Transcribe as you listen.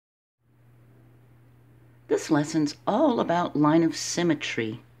This lesson's all about line of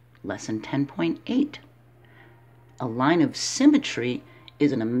symmetry, lesson 10.8. A line of symmetry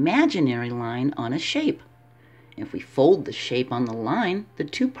is an imaginary line on a shape. If we fold the shape on the line, the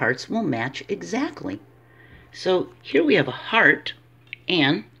two parts will match exactly. So here we have a heart,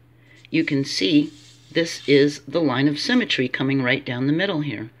 and you can see this is the line of symmetry coming right down the middle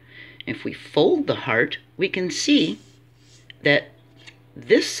here. If we fold the heart, we can see that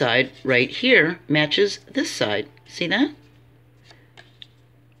this side right here matches this side. See that?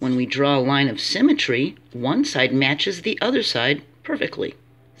 When we draw a line of symmetry, one side matches the other side perfectly.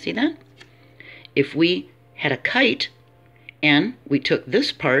 See that? If we had a kite and we took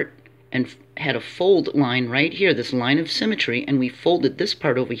this part and had a fold line right here, this line of symmetry, and we folded this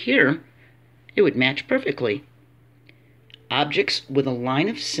part over here, it would match perfectly. Objects with a line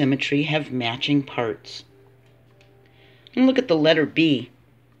of symmetry have matching parts. And look at the letter B.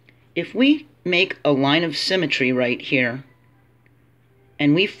 If we make a line of symmetry right here,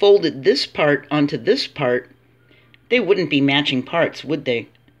 and we folded this part onto this part, they wouldn't be matching parts, would they?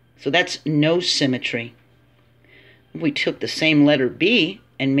 So that's no symmetry. If we took the same letter B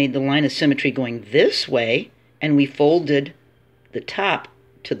and made the line of symmetry going this way, and we folded the top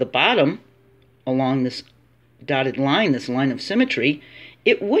to the bottom along this dotted line, this line of symmetry,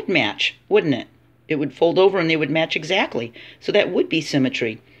 it would match, wouldn't it? It would fold over and they would match exactly. So that would be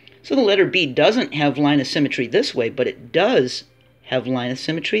symmetry. So the letter B doesn't have line of symmetry this way, but it does have line of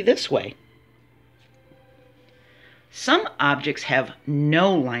symmetry this way. Some objects have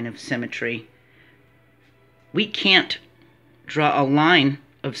no line of symmetry. We can't draw a line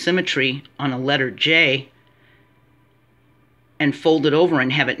of symmetry on a letter J and fold it over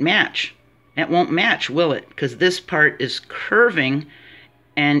and have it match. That won't match, will it? Because this part is curving,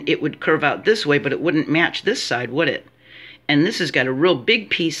 and it would curve out this way, but it wouldn't match this side, would it? And this has got a real big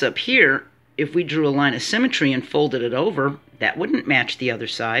piece up here. If we drew a line of symmetry and folded it over, that wouldn't match the other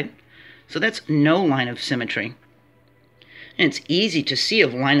side. So that's no line of symmetry. And it's easy to see a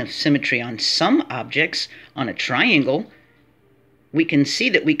line of symmetry on some objects. On a triangle, we can see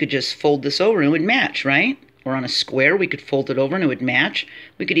that we could just fold this over and it would match, right? Or on a square, we could fold it over and it would match.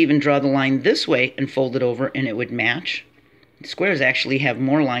 We could even draw the line this way and fold it over and it would match. Squares actually have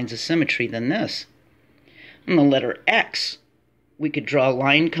more lines of symmetry than this. On the letter X, we could draw a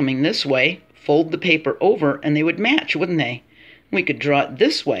line coming this way, fold the paper over, and they would match, wouldn't they? We could draw it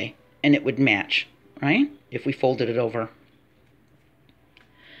this way, and it would match, right? If we folded it over.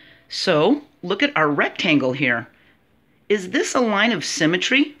 So, look at our rectangle here. Is this a line of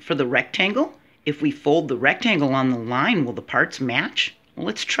symmetry for the rectangle? If we fold the rectangle on the line, will the parts match? Well,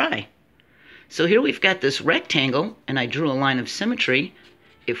 let's try. So here we've got this rectangle, and I drew a line of symmetry.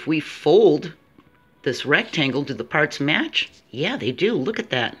 If we fold this rectangle, do the parts match? Yeah, they do. Look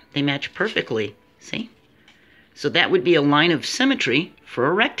at that. They match perfectly. See? So that would be a line of symmetry for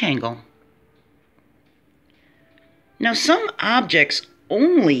a rectangle. Now, some objects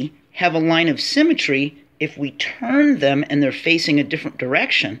only have a line of symmetry if we turn them and they're facing a different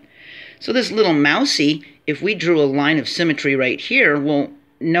direction. So this little mousie, if we drew a line of symmetry right here, well,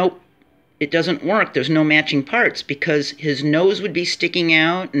 nope. It doesn't work. There's no matching parts because his nose would be sticking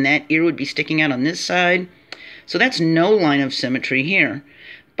out and that ear would be sticking out on this side. So that's no line of symmetry here.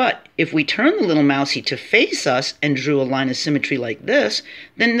 But if we turn the little mousie to face us and drew a line of symmetry like this,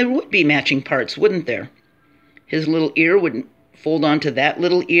 then there would be matching parts, wouldn't there? His little ear would fold onto that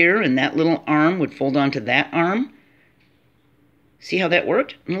little ear and that little arm would fold onto that arm. See how that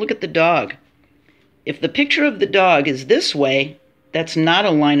worked? And look at the dog. If the picture of the dog is this way, that's not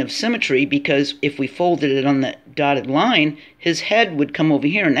a line of symmetry because if we folded it on that dotted line, his head would come over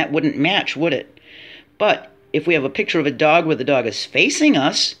here and that wouldn't match, would it? But if we have a picture of a dog where the dog is facing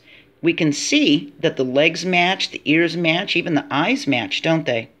us, we can see that the legs match, the ears match, even the eyes match, don't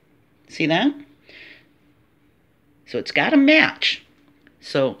they? See that? So it's got to match.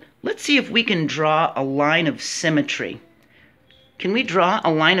 So let's see if we can draw a line of symmetry. Can we draw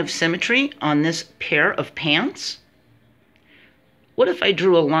a line of symmetry on this pair of pants? What if I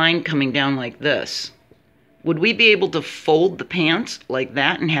drew a line coming down like this? Would we be able to fold the pants like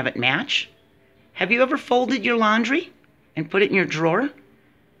that and have it match? Have you ever folded your laundry and put it in your drawer?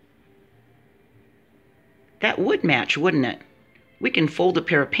 That would match, wouldn't it? We can fold a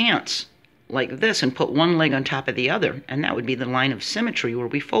pair of pants like this and put one leg on top of the other, and that would be the line of symmetry where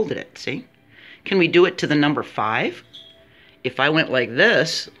we folded it, see? Can we do it to the number 5? If I went like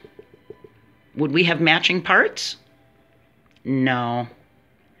this, would we have matching parts? No.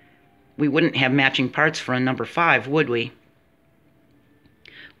 We wouldn't have matching parts for a number 5, would we?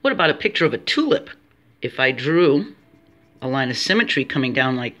 What about a picture of a tulip? If I drew a line of symmetry coming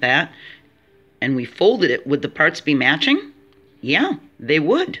down like that, and we folded it, would the parts be matching? Yeah, they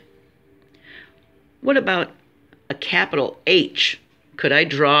would. What about a capital H? Could I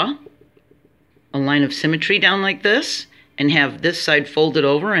draw a line of symmetry down like this and have this side folded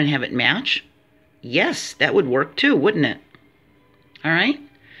over and have it match? Yes, that would work too, wouldn't it? All right?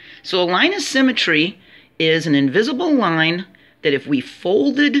 So a line of symmetry is an invisible line that if we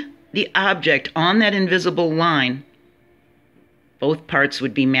folded the object on that invisible line, both parts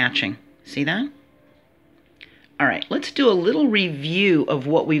would be matching. See that? All right, let's do a little review of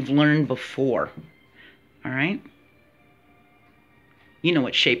what we've learned before. All right? You know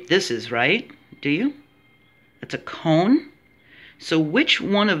what shape this is, right? Do you? It's a cone. So which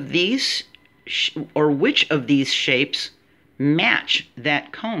one of these, which of these shapes match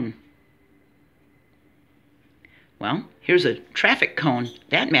that cone? Well, here's a traffic cone.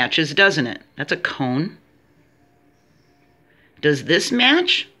 That matches, doesn't it? That's a cone. Does this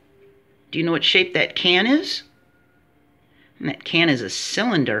match? Do you know what shape that can is? And that can is a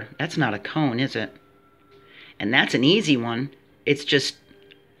cylinder. That's not a cone, is it? And that's an easy one. It's just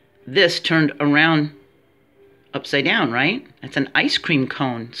this turned around upside down, right? That's an ice cream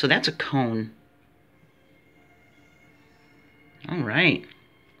cone, so that's a cone. All right.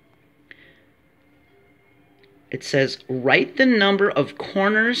 It says, write the number of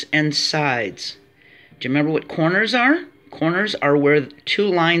corners and sides. Do you remember what corners are? Corners are where two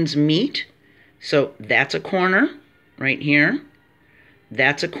lines meet. So that's a corner right here.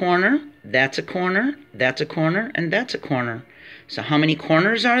 That's a corner, that's a corner, that's a corner, and that's a corner. So how many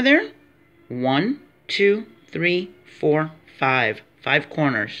corners are there? 1, 2, 3, 4, 5. 5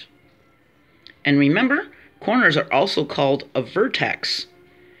 corners. And remember, corners are also called a vertex.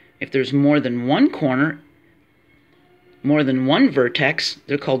 If there's more than one corner, more than one vertex,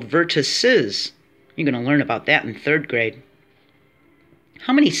 they're called vertices. You're going to learn about that in 3rd grade.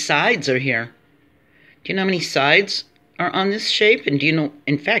 How many sides are here? Do you know how many sides are on this shape? And do you know,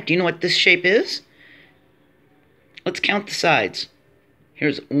 in fact, do you know what this shape is? Let's count the sides.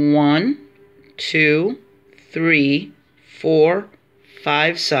 Here's 1, 2, 3, 4,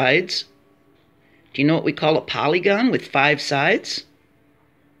 5 sides. Do you know what we call a polygon with 5 sides?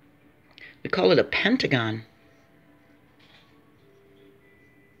 We call it a pentagon.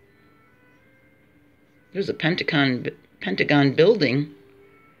 There's a Pentagon building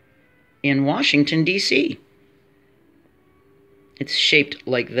in Washington, D.C. It's shaped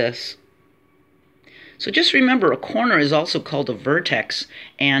like this. So just remember, a corner is also called a vertex,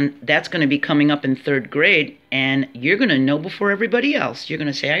 and that's going to be coming up in 3rd grade, and you're going to know before everybody else. You're going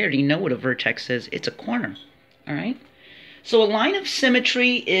to say, I already know what a vertex is. It's a corner. All right? So a line of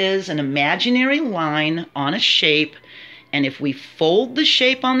symmetry is an imaginary line on a shape, and if we fold the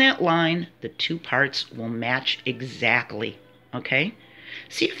shape on that line, the two parts will match exactly, okay?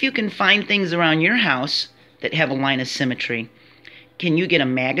 See if you can find things around your house that have a line of symmetry. Can you get a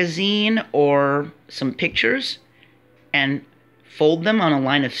magazine or some pictures and fold them on a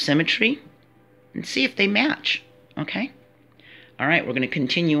line of symmetry and see if they match, okay? All right, we're going to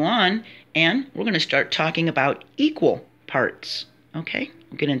continue on, and we're going to start talking about equal parts, okay?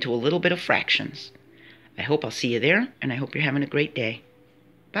 We'll get into a little bit of fractions. I hope I'll see you there, and I hope you're having a great day.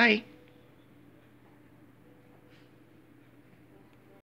 Bye.